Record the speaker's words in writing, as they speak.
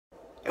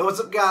Hey, what's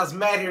up guys,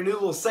 Matt here. New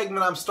little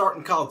segment I'm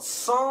starting called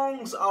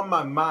Songs on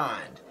My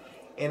Mind.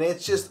 And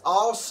it's just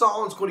all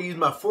songs going to use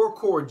my four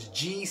chords,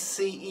 G,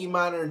 C, E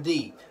minor, and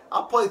D.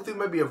 I'll play through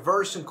maybe a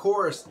verse and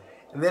chorus,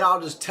 and then I'll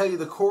just tell you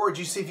the chords.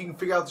 You see if you can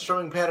figure out the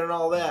strumming pattern and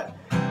all that.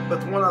 But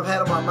the one I've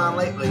had on my mind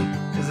lately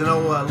is an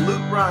old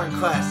Luke Bryan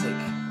classic,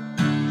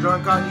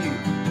 Drunk on You.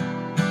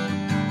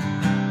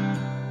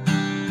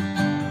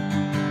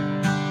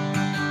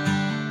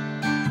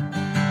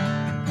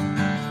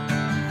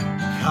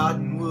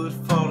 Cottonwood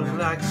falling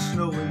like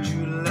snow in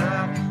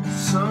July,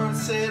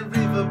 sunset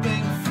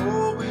riverbank,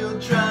 four-wheel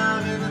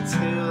drive in the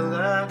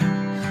taillight.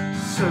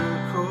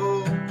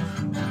 Circle,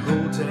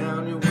 roll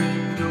down your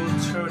window,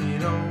 turn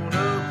it on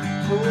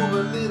up, pour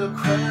a little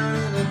crown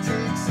in a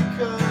Dixie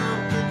cup,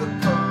 get the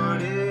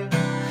party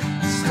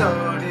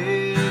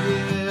started.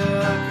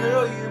 Yeah,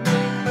 girl, you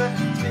make my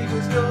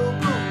speakers go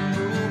boom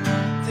boom,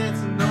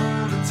 dancing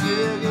on the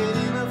tailgate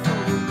in a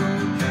phone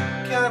booth,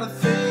 kind of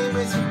thing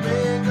makes a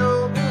man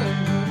go boom.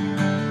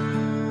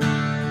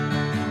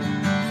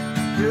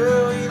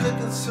 Girl, you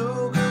looking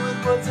so good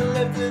with what's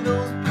left in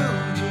those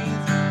blue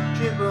jeans.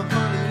 Drip of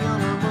honey on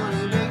my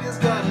money maker's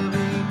gotta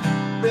be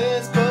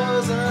best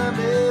buzz I'm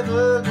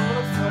ever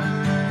gonna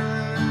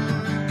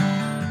find.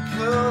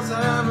 'Cause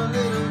I'm a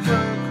little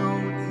drunk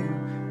on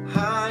you,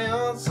 high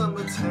on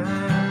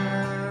summertime.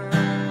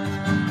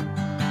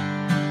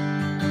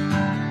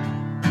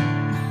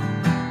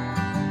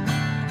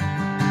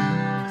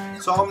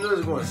 So all I'm doing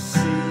is going C,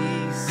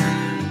 C,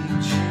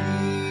 G,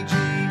 G,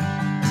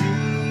 D,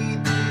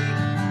 D,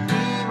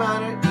 E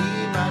minor,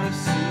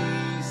 C,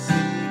 C,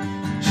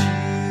 G,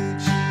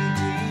 G, D,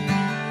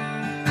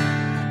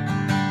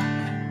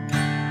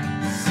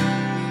 C,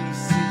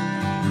 C,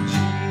 G,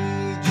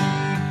 G,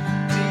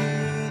 D,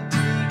 D,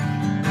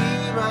 E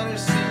minor,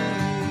 C,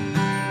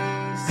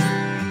 C,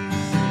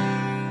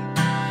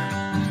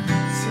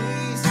 C,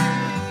 C,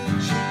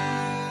 G,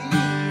 D,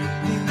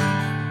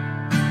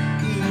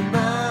 E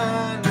minor, C,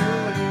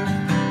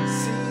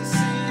 C,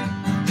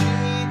 G,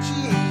 G,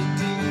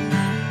 D.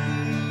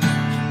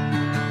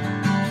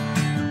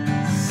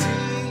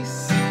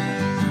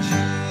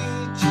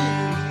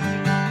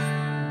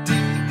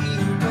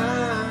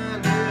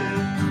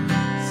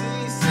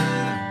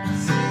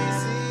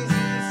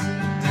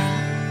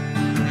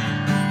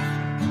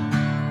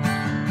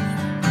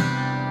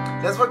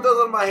 That's what goes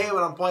on in my head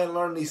when I'm playing and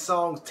learning these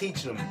songs,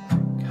 teaching them.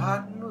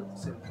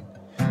 Cottonwoods and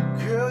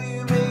girl,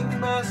 you make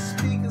my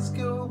speakers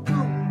go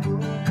boom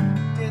boom,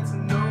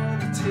 dancing on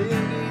the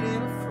tailgate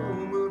in a full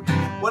moon.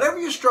 Whatever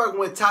you're struggling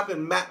with, type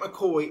in Matt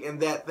McCoy in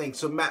that thing.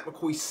 So Matt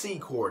McCoy C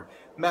chord,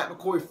 Matt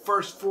McCoy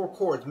first four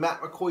chords,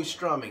 Matt McCoy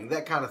strumming,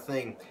 that kind of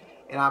thing.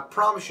 And I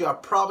promise you, I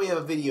probably have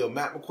a video,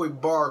 Matt McCoy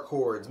bar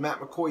chords, Matt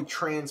McCoy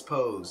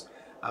transpose,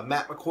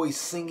 Matt McCoy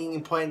singing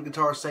and playing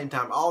guitar at the same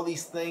time. All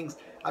these things,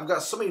 I've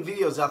got so many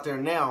videos out there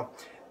now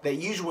that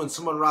usually when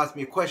someone writes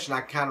me a question,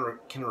 I kind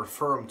of can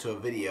refer them to a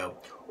video.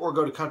 Or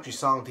go to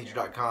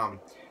CountrySongTeacher.com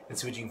and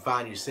see what you can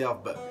find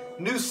yourself. But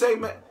new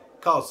segment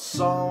called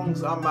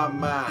Songs on My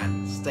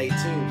Mind. Stay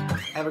tuned.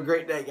 Have a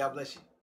great day. God bless you.